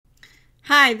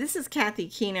Hi, this is Kathy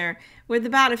Keener with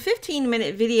about a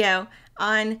 15-minute video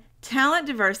on talent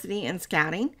diversity in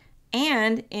scouting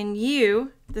and in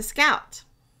you, the scout.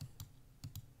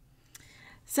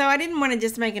 So I didn't want to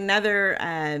just make another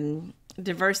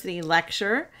diversity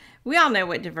lecture. We all know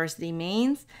what diversity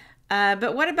means,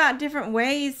 but what about different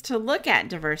ways to look at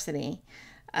diversity?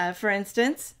 For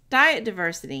instance, diet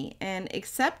diversity and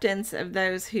acceptance of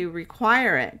those who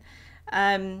require it.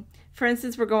 For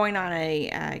instance, we're going on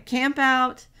a camp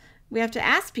out. We have to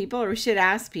ask people, or we should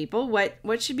ask people,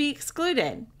 what should be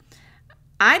excluded.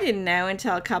 I didn't know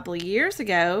until a couple of years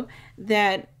ago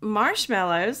that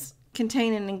marshmallows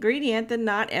contain an ingredient that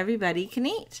not everybody can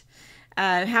eat.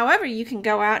 However, you can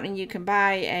go out and you can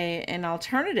buy an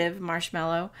alternative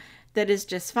marshmallow that is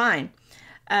just fine.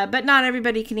 But not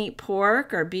everybody can eat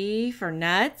pork or beef or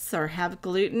nuts or have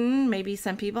gluten. Maybe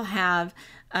some people have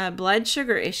blood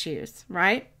sugar issues,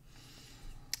 right?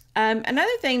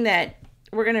 Another thing that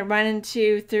we're going to run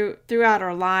into throughout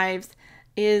our lives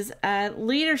is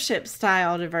leadership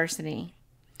style diversity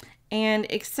and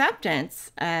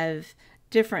acceptance of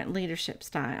different leadership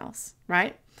styles,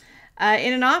 right?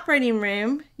 In an operating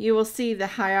room, you will see the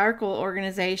hierarchical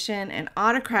organization and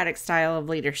autocratic style of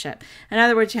leadership. In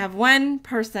other words, you have one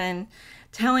person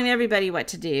telling everybody what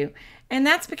to do, and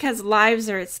that's because lives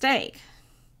are at stake.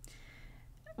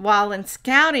 While in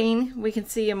scouting, we can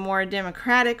see a more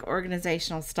democratic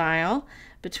organizational style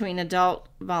between adult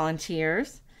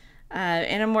volunteers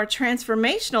and a more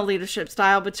transformational leadership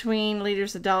style between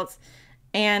leaders, adults,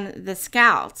 and the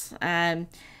scouts.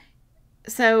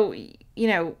 So,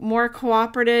 more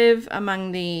cooperative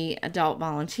among the adult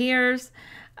volunteers,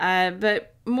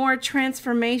 but more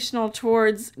transformational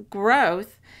towards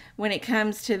growth when it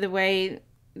comes to the way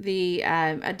the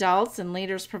adults and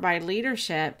leaders provide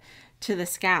leadership to the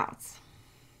scouts.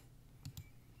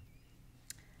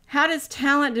 How does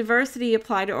talent diversity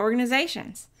apply to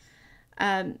organizations?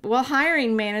 Well,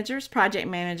 hiring managers, project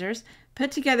managers,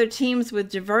 put together teams with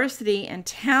diversity and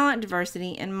talent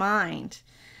diversity in mind.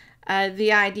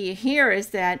 The idea here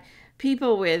is that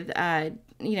people with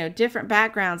different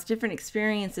backgrounds, different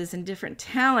experiences, and different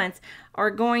talents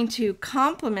are going to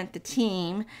complement the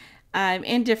team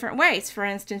in different ways. For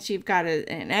instance, you've got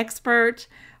an expert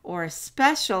or a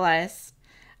specialist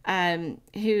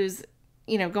who's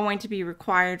going to be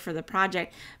required for the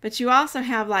project, but you also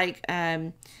have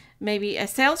maybe a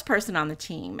salesperson on the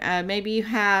team. Maybe you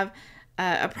have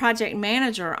a project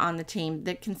manager on the team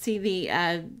that can see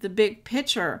the big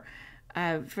picture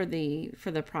for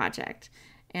the project,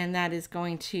 and that is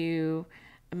going to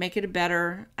make it a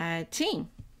better team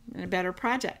and a better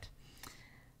project.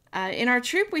 In our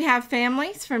troop, we have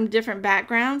families from different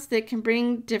backgrounds that can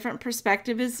bring different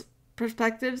perspectives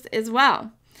as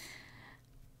well.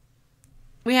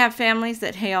 We have families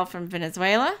that hail from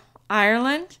Venezuela,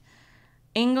 Ireland,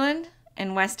 England,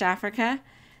 and West Africa.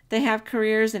 They have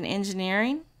careers in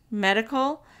engineering,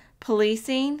 medical,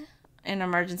 policing, and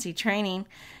emergency training,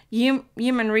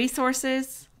 human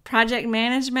resources, project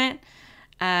management,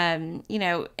 and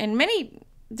many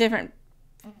different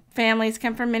families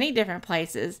come from many different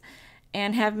places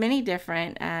and have many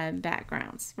different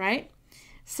backgrounds, right?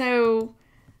 So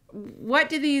what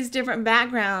do these different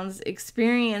backgrounds,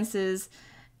 experiences,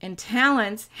 and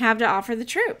talents have to offer the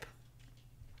troop?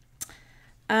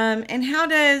 And how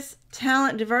does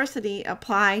talent diversity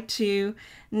apply to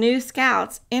new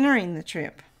scouts entering the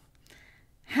troop?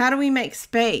 How do we make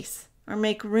space or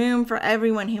make room for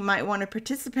everyone who might want to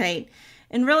participate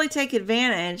and really take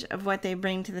advantage of what they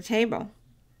bring to the table?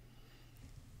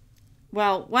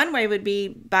 Well, one way would be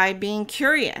by being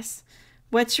curious.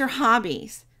 What's your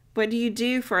hobbies? What do you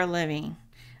do for a living?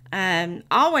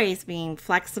 Always being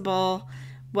flexible,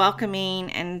 welcoming,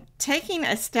 and taking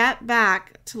a step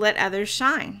back to let others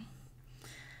shine.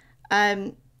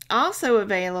 Also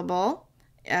available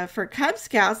for Cub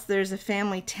Scouts, there's a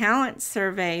family talent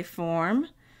survey form.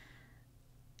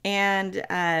 And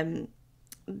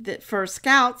for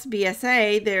Scouts,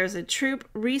 BSA, there's a troop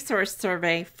resource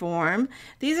survey form.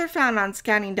 These are found on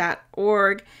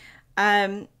scouting.org.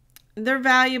 They're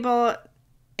valuable,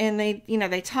 and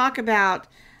they talk about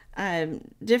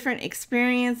different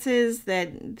experiences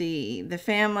that the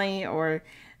family or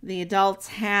the adults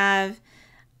have,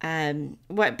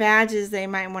 what badges they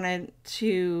might want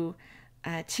to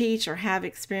teach or have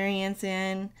experience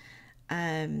in,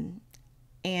 and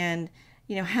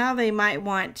how they might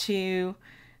want to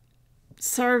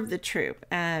serve the troop,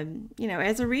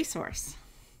 as a resource.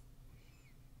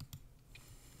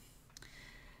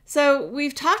 So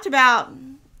we've talked about,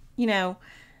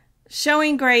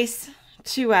 showing grace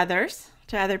to others,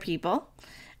 to other people,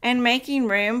 and making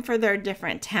room for their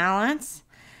different talents.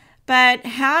 But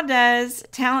how does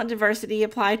talent diversity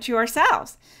apply to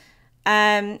ourselves?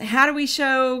 How do we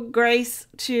show grace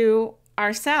to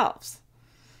ourselves?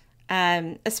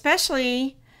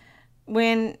 Especially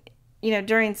when,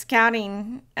 during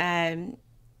scouting,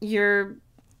 your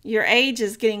age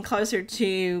is getting closer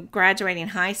to graduating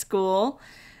high school,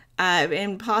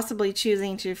 and possibly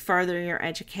choosing to further your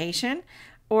education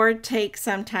or take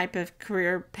some type of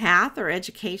career path or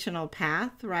educational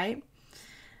path, right?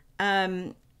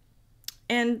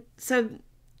 And so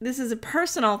this is a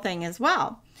personal thing as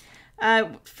well.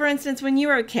 For instance, when you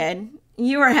were a kid,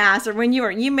 you were asked, or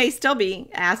you may still be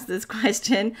asked this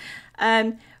question,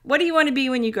 what do you want to be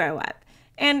when you grow up?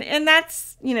 And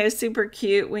that's, super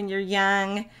cute when you're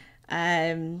young.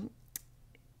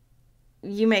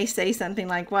 You may say something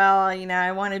like, well,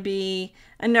 I want to be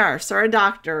a nurse or a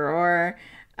doctor or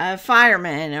a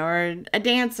fireman or a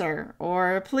dancer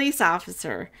or a police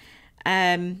officer.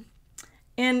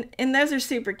 And those are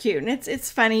super cute. And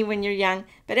it's funny when you're young.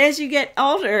 But as you get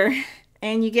older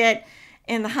and you get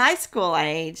in the high school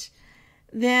age,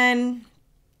 then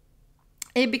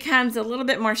it becomes a little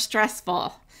bit more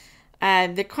stressful.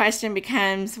 The question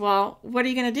becomes, well, what are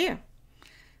you going to do?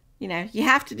 You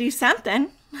have to do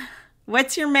something.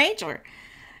 What's your major?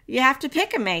 You have to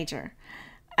pick a major.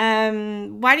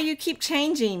 Why do you keep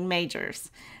changing majors?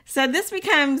 So this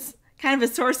becomes kind of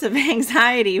a source of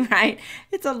anxiety, right?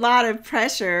 It's a lot of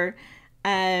pressure,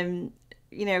 for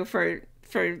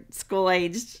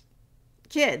school-aged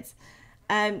kids.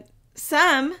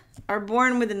 Some are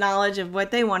born with the knowledge of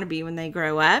what they want to be when they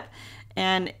grow up,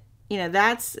 and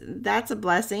that's a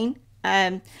blessing.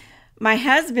 My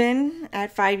husband,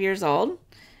 at 5 years old,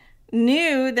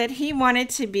 knew that he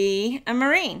wanted to be a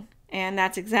Marine, and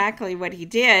that's exactly what he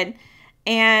did.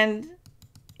 And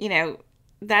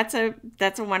that's a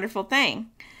wonderful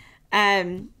thing.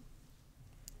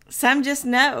 Some just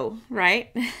know,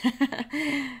 right?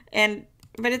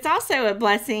 But it's also a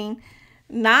blessing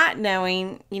not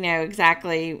knowing,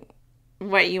 exactly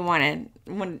what you want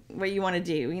to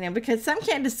do, because some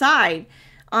can't decide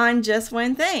on just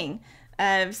one thing.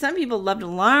 Some people love to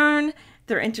learn.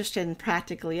 They're interested in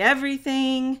practically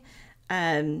everything.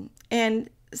 And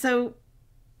so,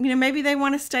 maybe they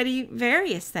want to study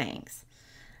various things.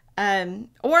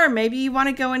 Or maybe you want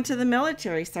to go into the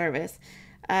military service.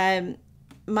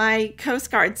 My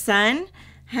Coast Guard son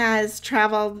has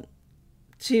traveled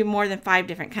to more than 5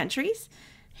 different countries.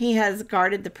 He has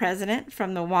guarded the president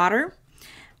from the water.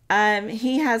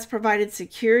 He has provided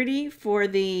security for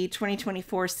the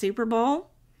 2024 Super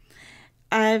Bowl.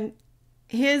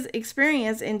 His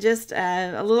experience in just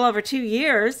a little over 2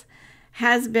 years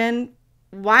has been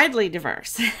widely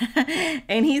diverse.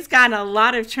 And he's gotten a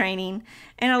lot of training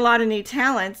and a lot of new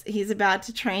talents. He's about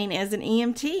to train as an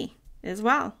EMT as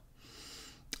well.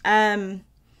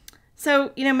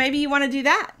 So, maybe you want to do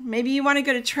that. Maybe you want to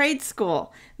go to trade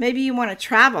school. Maybe you want to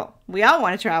travel. We all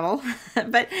want to travel,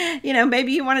 but,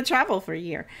 maybe you want to travel for a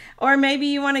year. Or maybe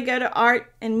you want to go to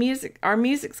art and music or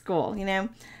music school.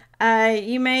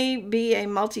 You may be a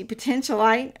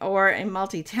multi-potentialite or a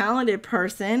multi-talented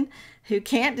person who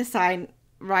can't decide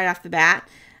right off the bat,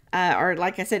 or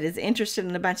like I said, is interested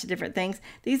in a bunch of different things.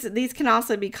 These can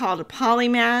also be called a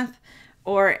polymath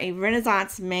or a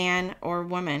Renaissance man or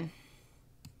woman.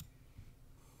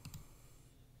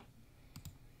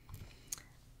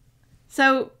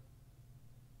 So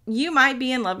you might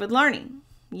be in love with learning.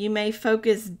 You may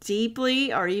focus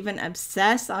deeply or even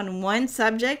obsess on one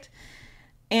subject,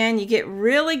 and you get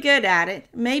really good at it,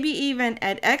 maybe even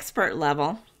at expert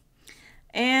level,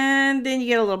 and then you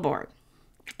get a little bored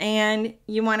and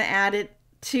you want to add it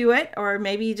to it, or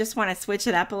maybe you just want to switch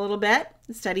it up a little bit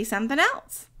and study something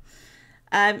else.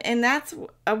 And that's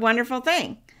a wonderful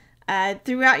thing.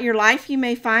 Throughout your life, you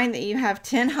may find that you have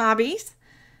 10 hobbies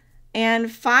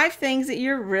and 5 things that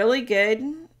you're really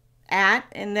good at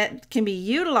and that can be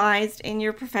utilized in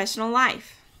your professional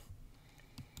life.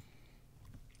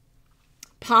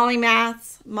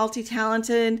 Polymaths,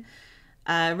 multi-talented,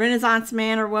 Renaissance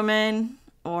man or woman,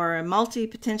 or a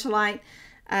multi-potentialite,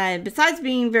 besides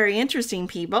being very interesting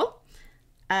people,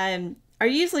 are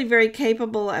usually very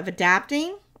capable of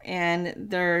adapting, and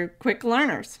they're quick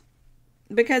learners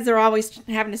because they're always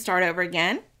having to start over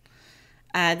again.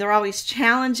 They're always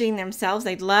challenging themselves.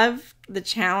 They love the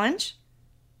challenge.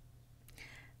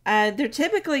 They're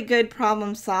typically good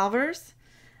problem solvers.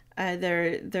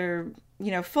 They're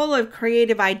full of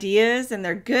creative ideas, and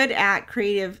they're good at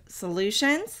creative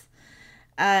solutions.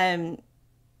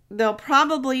 They'll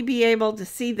probably be able to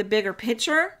see the bigger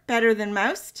picture better than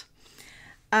most.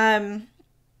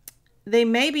 They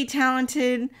may be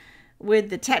talented with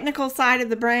the technical side of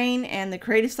the brain and the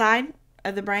creative side,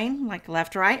 of the brain, like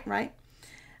left, right, right?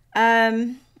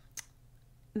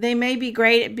 They may be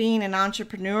great at being an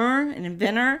entrepreneur, an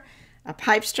inventor, a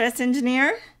pipe stress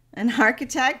engineer, an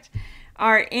architect,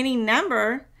 or any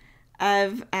number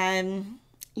of,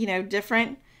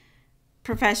 different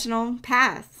professional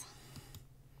paths.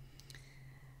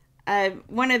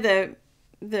 One of the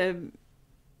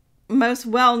most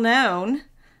well-known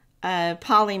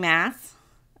polymaths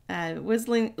was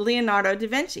Leonardo da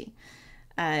Vinci.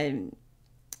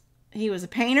 He was a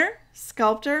painter,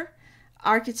 sculptor,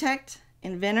 architect,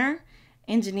 inventor,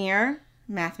 engineer,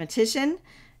 mathematician,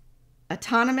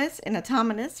 autonomous,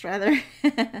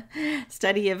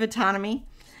 study of autonomy,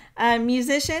 a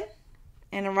musician,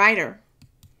 and a writer.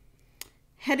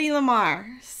 Hedy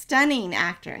Lamarr, stunning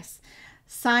actress,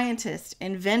 scientist,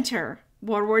 inventor,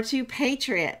 World War II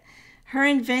patriot. Her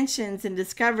inventions and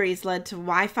discoveries led to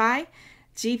Wi-Fi,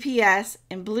 GPS,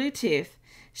 and Bluetooth.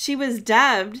 She was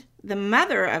dubbed the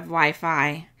mother of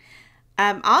Wi-Fi.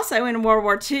 Also in World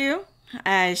War II,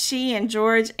 she and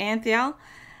George Antheil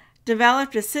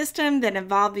developed a system that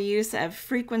involved the use of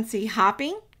frequency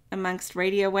hopping amongst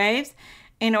radio waves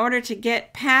in order to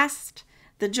get past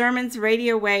the Germans'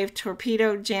 radio wave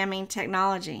torpedo jamming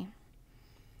technology.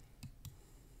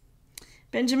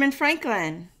 Benjamin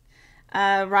Franklin,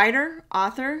 a writer,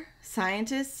 author,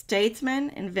 scientist, statesman,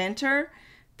 inventor,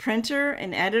 printer,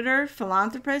 and editor,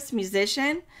 philanthropist,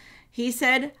 musician. He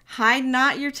said, "Hide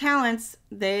not your talents,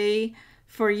 they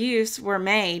for use were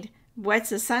made.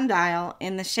 What's a sundial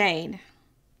in the shade?"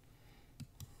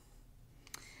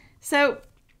 So,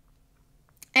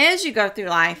 as you go through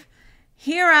life,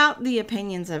 hear out the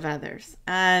opinions of others.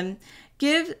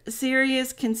 Give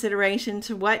serious consideration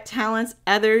to what talents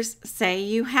others say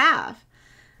you have.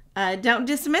 Don't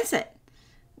dismiss it.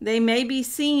 They may be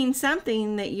seeing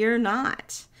something that you're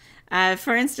not.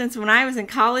 For instance, when I was in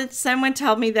college, someone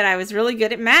told me that I was really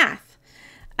good at math.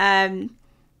 And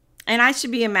I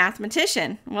should be a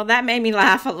mathematician. Well, that made me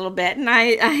laugh a little bit, and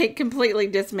I completely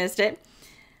dismissed it.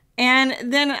 And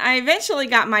then I eventually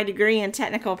got my degree in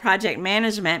technical project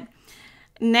management.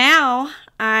 Now,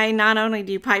 I not only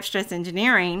do pipe stress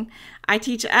engineering, I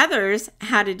teach others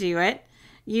how to do it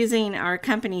using our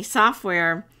company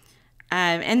software.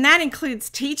 And that includes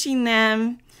teaching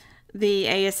them the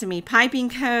ASME piping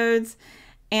codes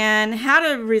and how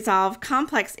to resolve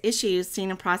complex issues seen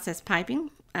in process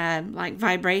piping, like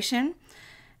vibration,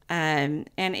 and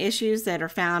issues that are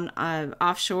found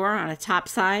offshore on a top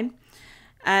side.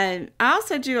 I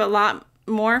also do a lot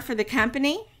more for the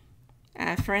company.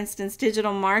 For instance,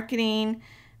 digital marketing,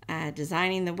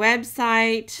 designing the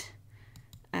website,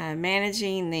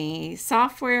 managing the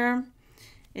software,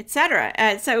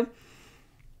 etc. So,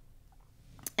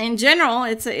 in general,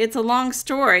 it's a long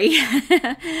story,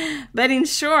 but in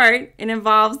short, it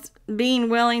involves being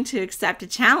willing to accept a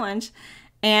challenge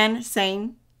and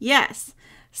saying yes.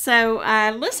 So,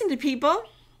 listen to people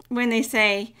when they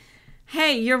say,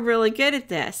 "Hey, you're really good at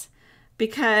this,"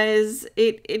 because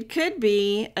it could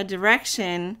be a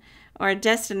direction or a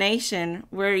destination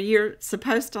where you're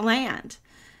supposed to land.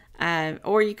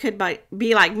 Or you could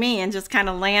be like me and just kind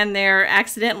of land there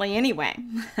accidentally anyway.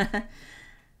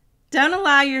 Don't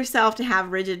allow yourself to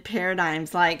have rigid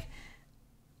paradigms like,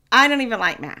 "I don't even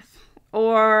like math,"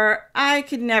 or "I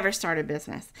could never start a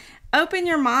business." Open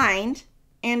your mind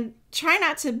and try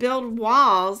not to build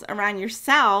walls around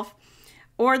yourself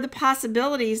or the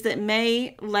possibilities that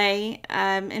may lay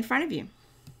in front of you.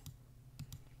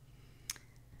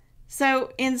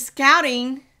 So in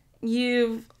scouting,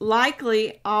 you've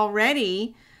likely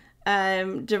already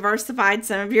diversified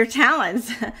some of your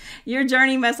talents. Your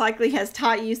journey most likely has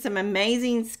taught you some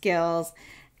amazing skills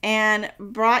and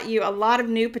brought you a lot of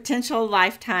new potential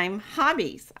lifetime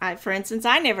hobbies. For instance,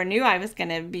 I never knew I was going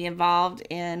to be involved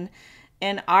in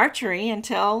archery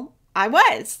until I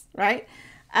was, right?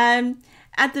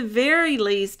 At the very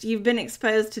least, you've been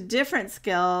exposed to different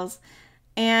skills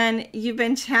and you've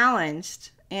been challenged.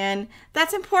 And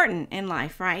that's important in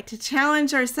life, right? To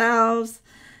challenge ourselves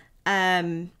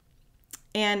and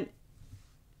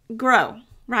grow,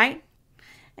 right?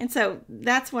 And so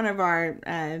that's one of our,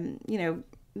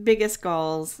 biggest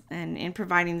goals in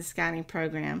providing the scouting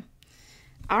program.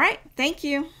 All right. Thank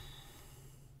you.